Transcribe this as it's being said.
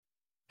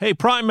Hey,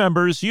 Prime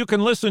members, you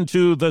can listen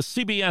to the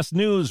CBS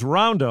News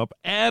Roundup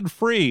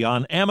ad-free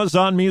on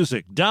Amazon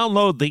Music.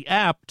 Download the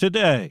app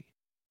today.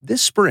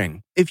 This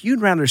spring, if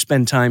you'd rather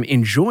spend time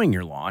enjoying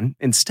your lawn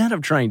instead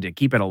of trying to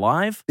keep it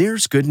alive,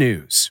 there's good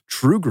news.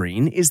 True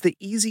Green is the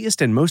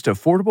easiest and most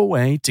affordable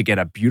way to get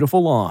a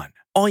beautiful lawn.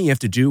 All you have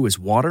to do is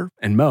water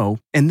and mow,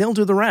 and they'll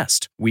do the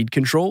rest. Weed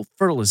control,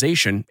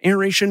 fertilization,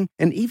 aeration,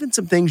 and even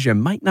some things you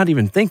might not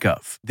even think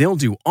of. They'll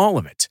do all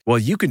of it, while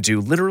you can do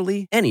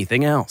literally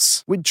anything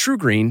else. With True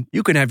Green,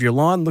 you can have your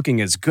lawn looking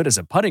as good as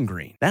a putting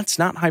green. That's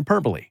not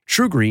hyperbole.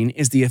 True Green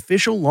is the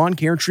official lawn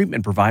care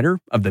treatment provider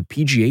of the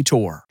PGA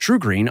Tour. True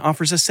Green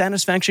offers a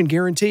satisfaction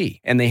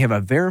guarantee, and they have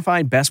a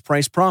verified best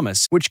price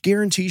promise, which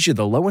guarantees you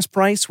the lowest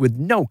price with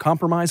no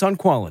compromise on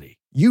quality.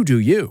 You do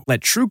you. Let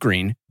True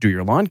Green do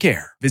your lawn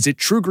care. Visit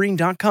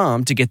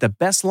TrueGreen.com to get the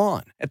best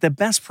lawn at the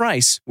best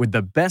price with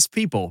the best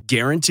people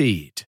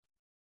guaranteed.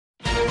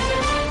 A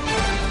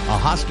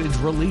hostage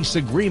release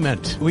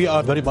agreement. We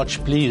are very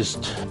much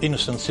pleased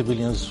innocent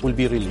civilians will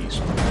be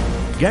released.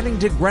 Getting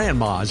to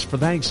grandma's for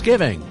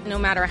Thanksgiving. No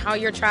matter how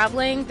you're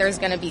traveling, there's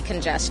going to be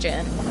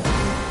congestion.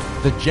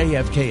 The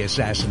JFK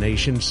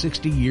assassination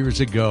 60 years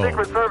ago.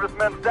 Secret Service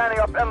men standing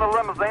up in the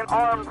limousine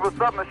armed with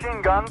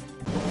submachine guns.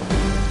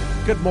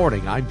 Good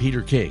morning, I'm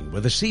Peter King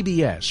with the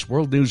CBS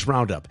World News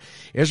Roundup.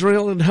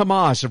 Israel and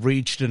Hamas have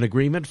reached an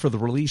agreement for the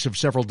release of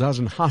several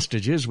dozen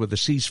hostages with a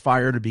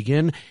ceasefire to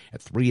begin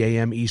at 3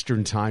 a.m.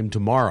 Eastern Time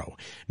tomorrow.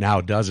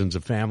 Now dozens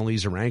of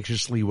families are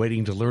anxiously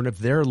waiting to learn if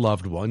their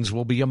loved ones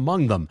will be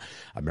among them.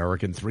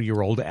 American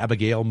 3-year-old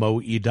Abigail Mo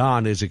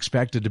Edan is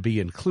expected to be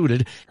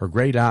included. Her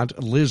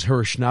great-aunt Liz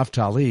Hirsch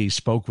Naftali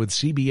spoke with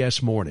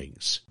CBS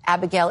Mornings.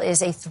 Abigail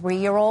is a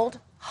 3-year-old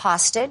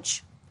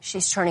hostage.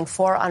 She's turning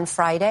 4 on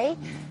Friday.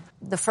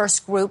 The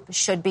first group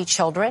should be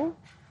children.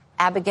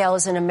 Abigail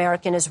is an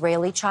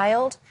American-Israeli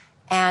child,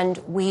 and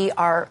we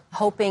are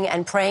hoping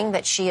and praying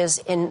that she is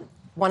in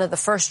one of the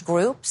first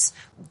groups.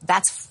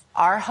 That's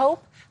our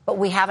hope, but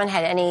we haven't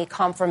had any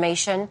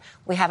confirmation.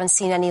 We haven't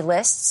seen any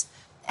lists,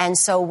 and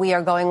so we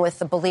are going with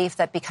the belief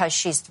that because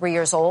she's 3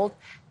 years old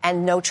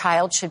and no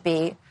child should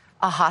be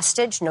a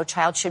hostage, no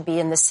child should be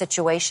in this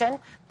situation,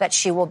 that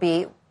she will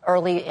be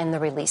early in the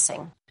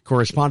releasing.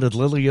 Correspondent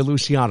Lilia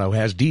Luciano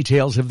has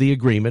details of the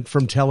agreement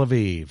from Tel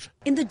Aviv.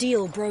 In the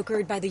deal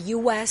brokered by the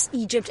U.S.,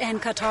 Egypt,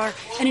 and Qatar,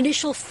 an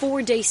initial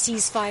 4-day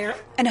ceasefire,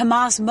 and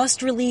Hamas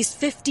must release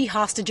 50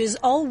 hostages,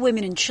 all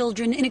women and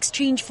children, in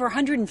exchange for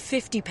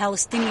 150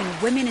 Palestinian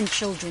women and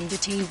children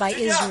detained by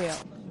Israel.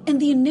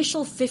 And the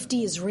initial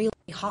 50 Israeli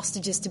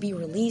hostages to be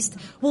released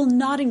will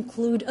not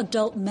include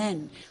adult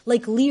men,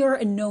 like Lear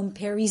and Noam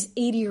Perry's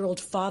 80-year-old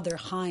father,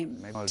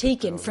 Chaim,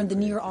 taken from the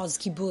Nir Oz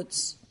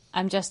kibbutz.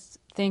 I'm just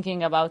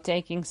thinking about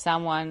taking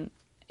someone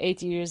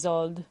 80 years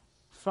old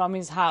from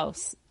his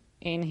house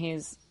in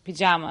his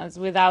pajamas,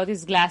 without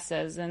his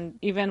glasses, and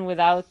even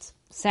without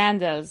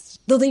sandals.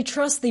 Though they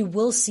trust they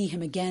will see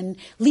him again,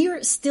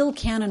 Lear still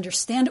can't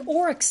understand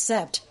or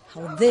accept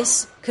how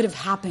this could have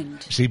happened.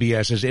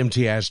 CBS's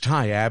Imtiaz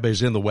Tayyab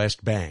is in the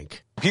West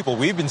Bank. People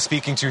we've been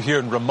speaking to here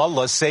in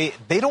Ramallah say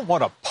they don't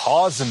want a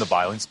pause in the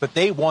violence, but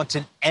they want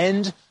an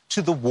end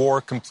to the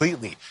war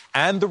completely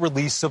and the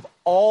release of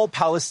all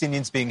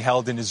Palestinians being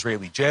held in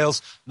Israeli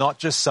jails, not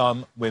just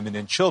some women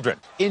and children.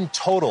 In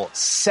total,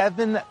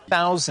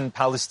 7,000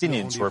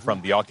 Palestinians who are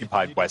from the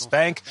occupied West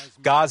Bank,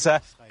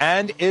 Gaza,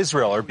 and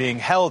Israel are being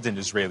held in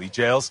Israeli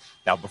jails.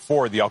 Now,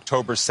 before the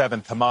October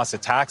 7th Hamas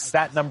attacks,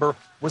 that number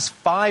was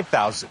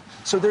 5,000.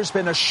 So there's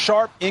been a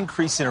sharp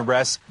increase in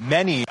arrests,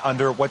 many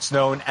under what's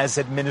known as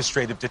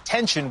administrative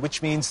detention,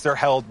 which means they're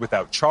held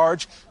without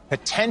charge,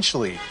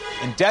 potentially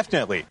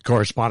indefinitely.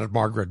 Correspondent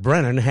Margaret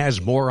Brennan has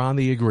more on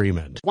the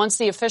agreement. Once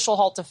the official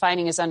halt to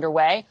fighting is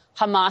underway,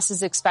 Hamas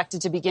is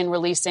expected to begin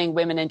releasing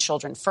women and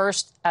children.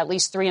 First, at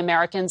least 3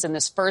 Americans in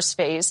this first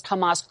phase.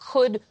 Hamas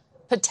could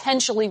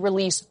potentially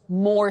release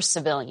more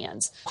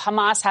civilians.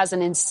 Hamas has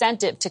an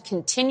incentive to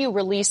continue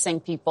releasing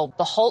people.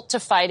 The halt to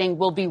fighting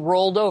will be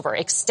rolled over,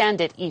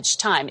 extended each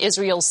time.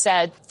 Israel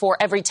said for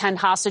every 10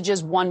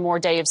 hostages, 1 more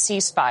day of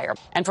ceasefire.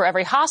 And for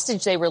every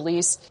hostage they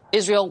release,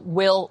 Israel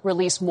will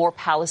release more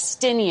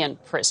Palestinian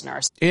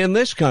prisoners. In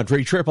this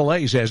country,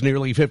 AAA says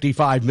nearly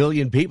 55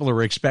 million people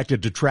are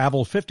expected to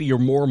travel 50 or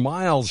more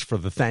miles for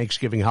the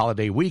Thanksgiving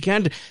holiday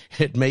weekend.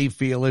 It may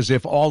feel as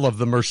if all of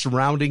them are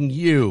surrounding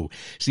you.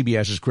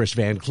 CBS's Chris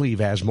Van Cleve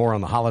has more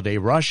on the holiday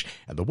rush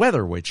and the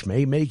weather, which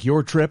may make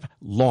your trip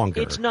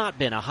longer. It's not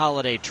been a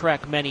holiday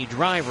trek many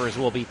drivers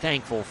will be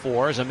thankful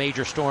for, as a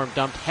major storm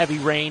dumped heavy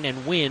rain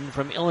and wind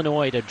from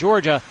Illinois to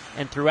Georgia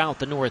and throughout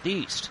the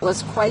Northeast. It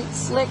was quite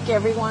slick.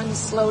 Everyone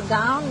slowed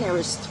down. There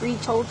was 3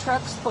 tow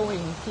trucks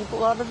pulling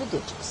people out of the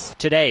ditches.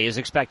 Today is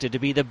expected to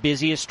be the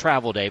busiest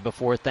travel day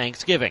before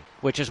Thanksgiving,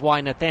 which is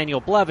why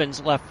Nathaniel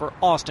Blevins left for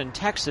Austin,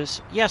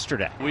 Texas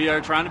yesterday. We are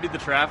trying to beat the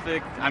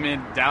traffic.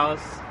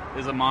 Dallas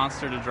is a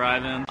monster to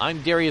drive in.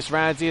 I'm Darius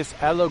Radzius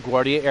at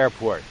LaGuardia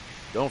Airport.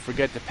 Don't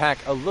forget to pack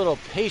a little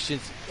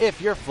patience if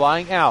you're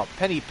flying out.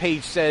 Penny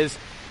Page says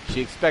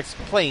she expects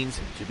planes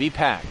to be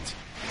packed.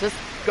 Just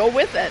go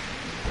with it.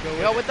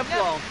 Go with the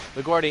flow.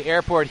 LaGuardia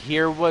Airport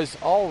here was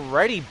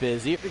already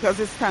busy because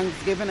it's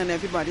Thanksgiving and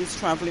everybody's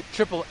traveling.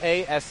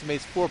 AAA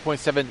estimates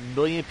 4.7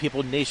 million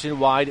people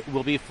nationwide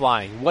will be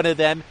flying. One of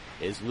them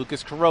is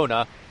Lucas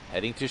Corona,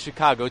 heading to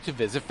Chicago to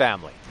visit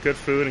family. Good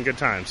food and good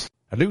times.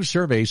 A new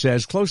survey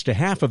says close to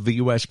half of the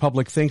U.S.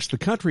 public thinks the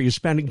country is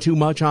spending too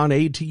much on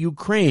aid to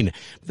Ukraine.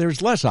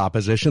 There's less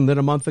opposition than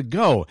a month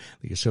ago.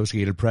 The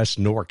Associated Press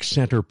Nork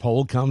Center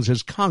poll comes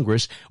as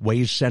Congress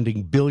weighs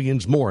sending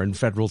billions more in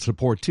federal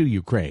support to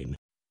Ukraine.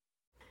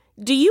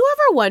 Do you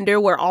ever wonder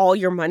where all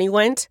your money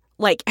went?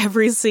 Like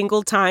every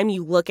single time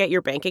you look at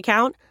your bank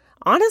account?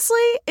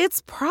 Honestly,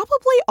 it's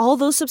probably all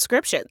those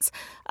subscriptions.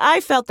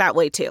 I felt that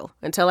way too,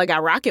 until I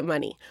got Rocket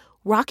Money.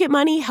 Rocket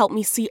Money helped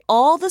me see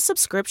all the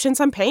subscriptions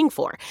I'm paying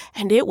for,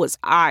 and it was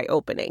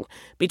eye-opening.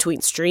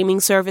 Between streaming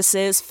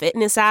services,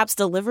 fitness apps,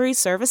 delivery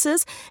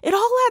services, it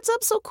all adds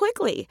up so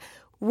quickly.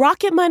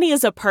 Rocket Money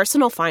is a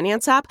personal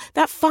finance app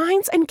that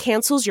finds and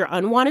cancels your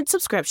unwanted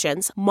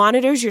subscriptions,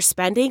 monitors your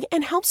spending,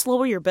 and helps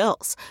lower your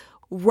bills.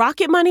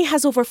 Rocket Money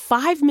has over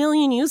 5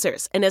 million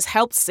users and has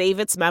helped save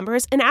its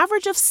members an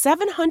average of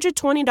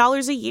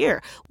 $720 a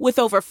year, with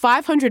over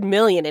 500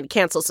 million in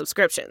canceled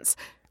subscriptions.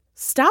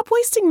 Stop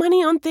wasting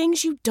money on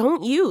things you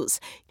don't use.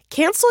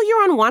 Cancel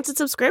your unwanted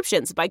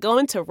subscriptions by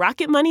going to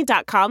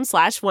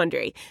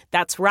rocketmoney.com/Wondery.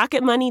 That's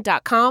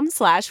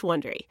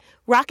rocketmoney.com/Wondery.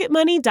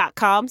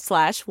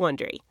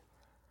 rocketmoney.com/Wondery.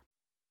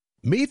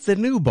 Meet the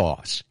new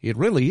boss. It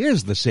really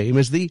is the same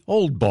as the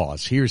old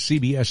boss. Here's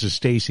CBS's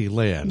Stacey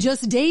Lynn.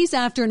 Just days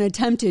after an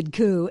attempted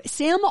coup,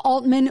 Sam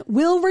Altman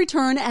will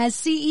return as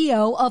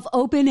CEO of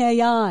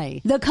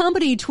OpenAI. The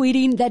company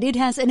tweeting that it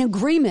has an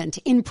agreement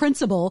in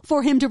principle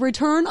for him to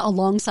return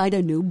alongside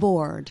a new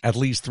board. At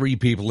least 3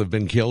 people have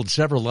been killed.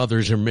 Several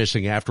others are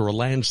missing after a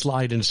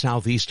landslide in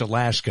southeast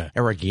Alaska.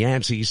 Eric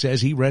Yancey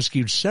says he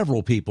rescued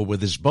several people with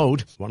his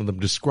boat, one of them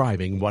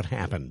describing what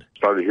happened.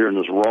 Started hearing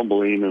this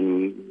rumbling,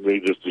 and they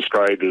just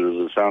described it as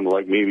it sounded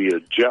like maybe a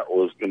jet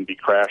was going to be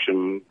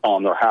crashing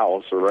on their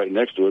house or right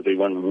next to it. They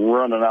went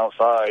running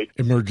outside.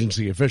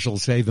 Emergency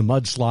officials say the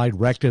mudslide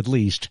wrecked at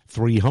least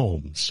 3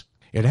 homes.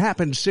 It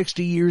happened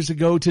 60 years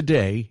ago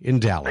today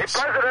in Dallas. A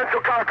presidential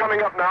car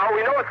coming up now.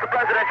 We know it's the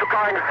presidential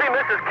car. You can see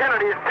Mrs.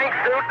 Kennedy's pink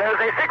suit. There's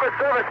a Secret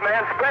Service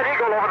man, spread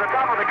eagle over the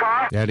top of the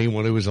car.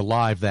 Anyone who was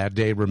alive that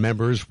day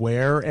remembers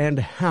where and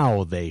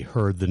how they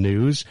heard the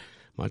news.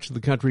 Much of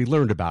the country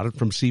learned about it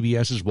from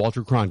CBS's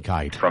Walter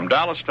Cronkite. From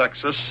Dallas,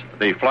 Texas,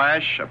 the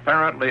flash,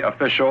 apparently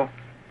official,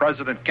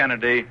 President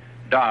Kennedy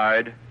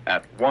died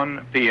at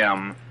 1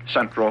 p.m.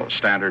 Central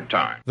Standard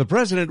Time. The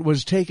president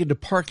was taken to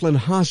Parkland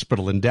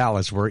Hospital in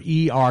Dallas, where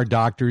ER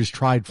doctors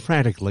tried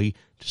frantically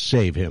to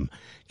save him.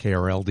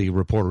 KRLD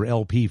reporter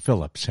L.P.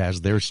 Phillips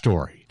has their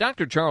story.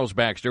 Dr. Charles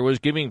Baxter was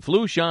giving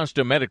flu shots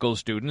to medical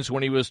students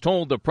when he was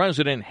told the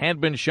president had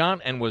been shot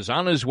and was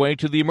on his way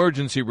to the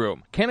emergency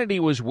room.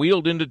 Kennedy was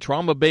wheeled into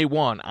Trauma Bay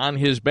 1 on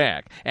his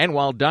back, and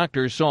while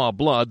doctors saw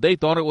blood, they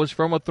thought it was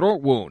from a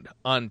throat wound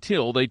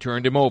until they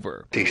turned him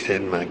over. He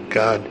said, "My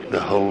God, the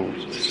whole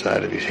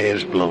side of his head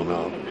is blown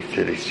off." He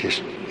said,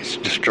 it's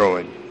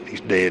destroyed. He's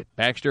dead.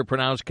 Baxter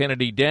pronounced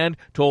Kennedy dead,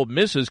 told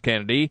Mrs.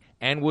 Kennedy,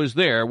 and was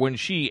there when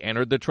she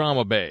entered the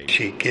trauma bay.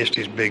 She kissed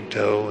his big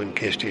toe and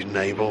kissed his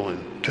navel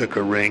and took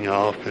a ring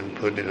off and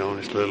put it on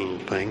his little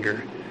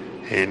finger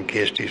and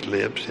kissed his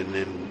lips and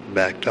then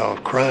backed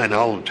off, crying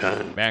all the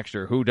time.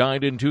 Baxter, who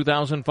died in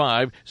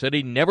 2005, said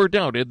he never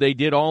doubted they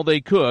did all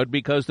they could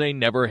because they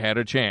never had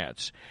a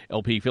chance.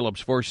 L.P.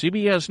 Phillips for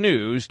CBS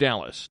News,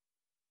 Dallas.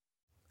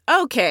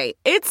 Okay,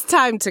 it's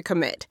time to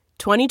commit.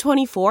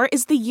 2024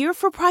 is the year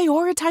for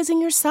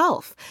prioritizing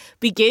yourself.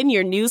 Begin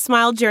your new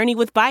smile journey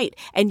with Byte,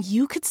 and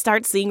you could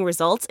start seeing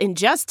results in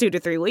just 2 to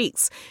 3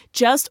 weeks.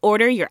 Just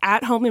order your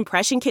at-home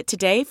impression kit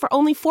today for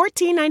only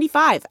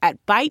 $14.95 at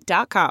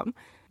Byte.com.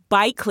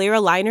 Byte clear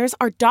aligners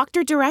are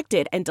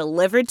doctor-directed and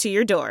delivered to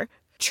your door.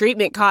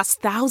 Treatment costs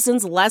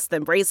thousands less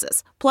than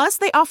braces. Plus,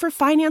 they offer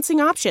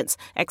financing options,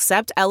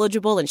 accept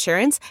eligible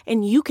insurance,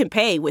 and you can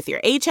pay with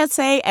your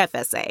HSA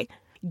FSA.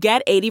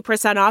 Get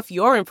 80% off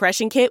your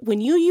impression kit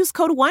when you use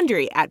code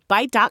WONDERY at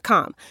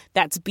Byte.com.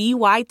 That's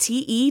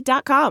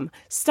BYTE.com.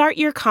 Start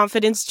your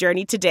confidence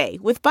journey today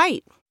with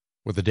Byte.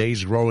 With the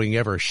days growing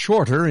ever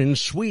shorter, in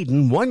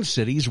Sweden, one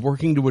city's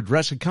working to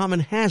address a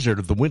common hazard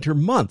of the winter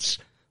months: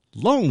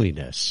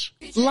 loneliness.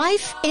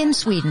 Life in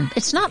Sweden,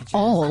 it's not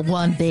all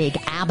one big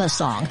ABBA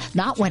song.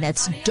 Not when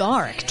it's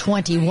dark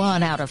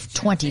 21 out of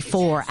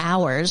 24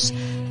 hours.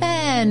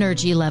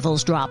 Energy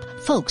levels drop.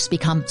 Folks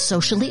become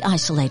socially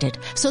isolated.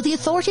 So the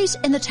authorities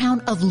in the town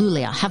of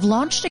Luleå have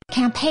launched a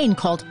campaign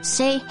called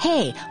Say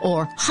Hey,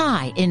 or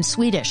Hi in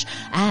Swedish.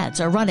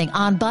 Ads are running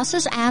on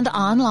buses and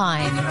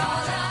online,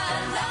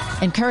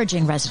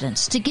 encouraging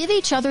residents to give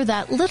each other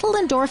that little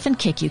endorphin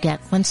kick you get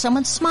when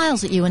someone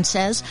smiles at you and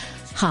says,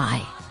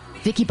 hi.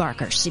 Vicky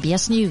Barker,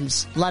 CBS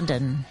News,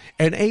 London.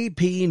 An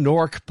AP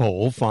NORC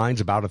poll finds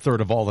about a third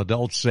of all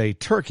adults say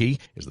turkey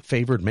is the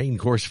favorite main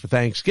course for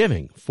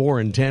Thanksgiving. 4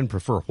 in 10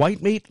 prefer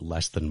white meat,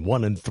 less than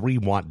 1 in 3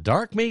 want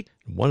dark meat,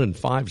 1 in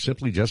 5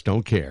 simply just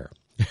don't care.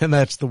 And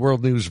that's the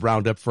World News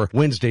Roundup for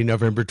Wednesday,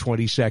 November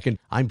 22nd.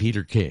 I'm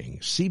Peter King,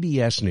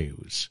 CBS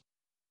News.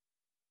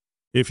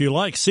 If you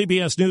like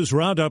CBS News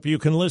Roundup, you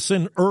can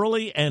listen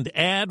early and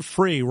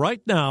ad-free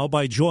right now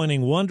by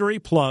joining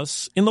Wondery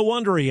Plus in the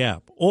Wondery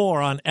app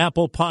or on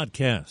Apple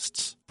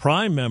Podcasts.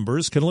 Prime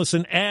members can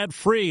listen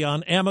ad-free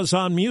on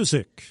Amazon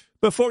Music.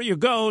 Before you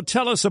go,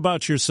 tell us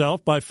about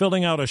yourself by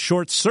filling out a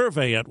short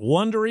survey at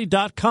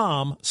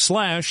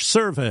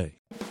Wondery.com/survey.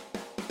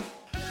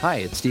 Hi,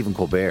 it's Stephen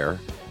Colbert,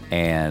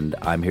 and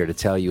I'm here to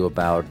tell you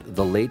about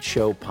The Late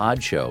Show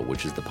Pod Show,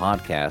 which is the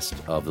podcast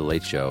of The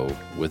Late Show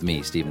with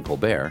me, Stephen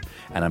Colbert,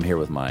 and I'm here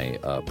with my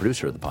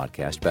producer of the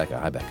podcast, Becca.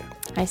 Hi, Becca.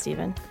 Hi,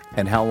 Stephen.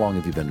 And how long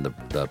have you been the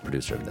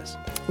producer of this?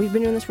 We've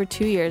been doing this for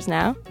 2 years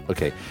now.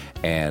 Okay,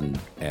 and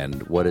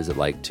what is it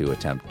like to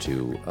attempt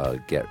to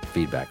get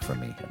feedback from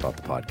me about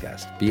the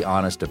podcast? Be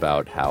honest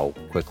about how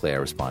quickly I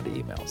respond to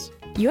emails.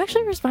 You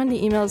actually respond to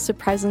emails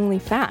surprisingly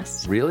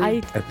fast. Really? I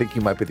think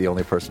you might be the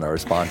only person I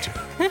respond to.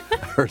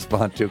 I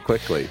respond to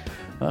quickly.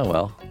 Oh,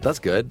 well, that's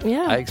good.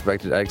 Yeah. I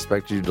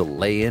expected you to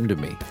lay into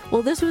me.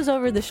 Well, this was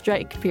over the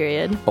strike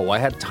period. Oh, I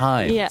had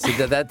time. Yeah. See,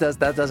 that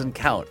doesn't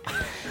count.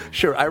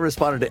 Sure, I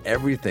responded to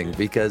everything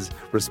because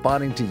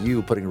responding to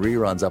you putting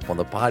reruns up on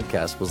the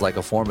podcast was like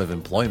a form of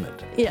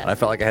employment. Yeah. And I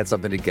felt like I had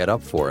something to get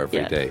up for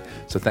every day.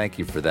 So thank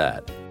you for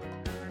that.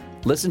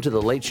 Listen to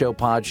The Late Show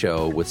Pod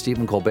Show with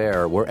Stephen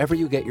Colbert wherever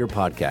you get your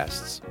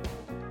podcasts.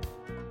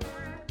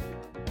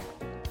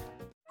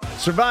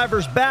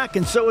 Survivor's back,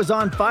 and so is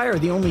On Fire,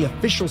 the only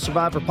official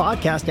Survivor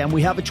podcast, and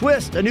we have a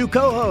twist, a new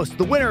co-host,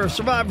 the winner of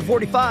Survivor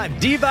 45,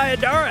 Dee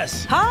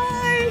Valladares.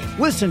 Hi!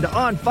 Listen to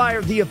On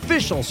Fire, the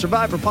official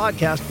Survivor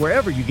podcast,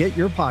 wherever you get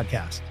your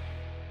podcast.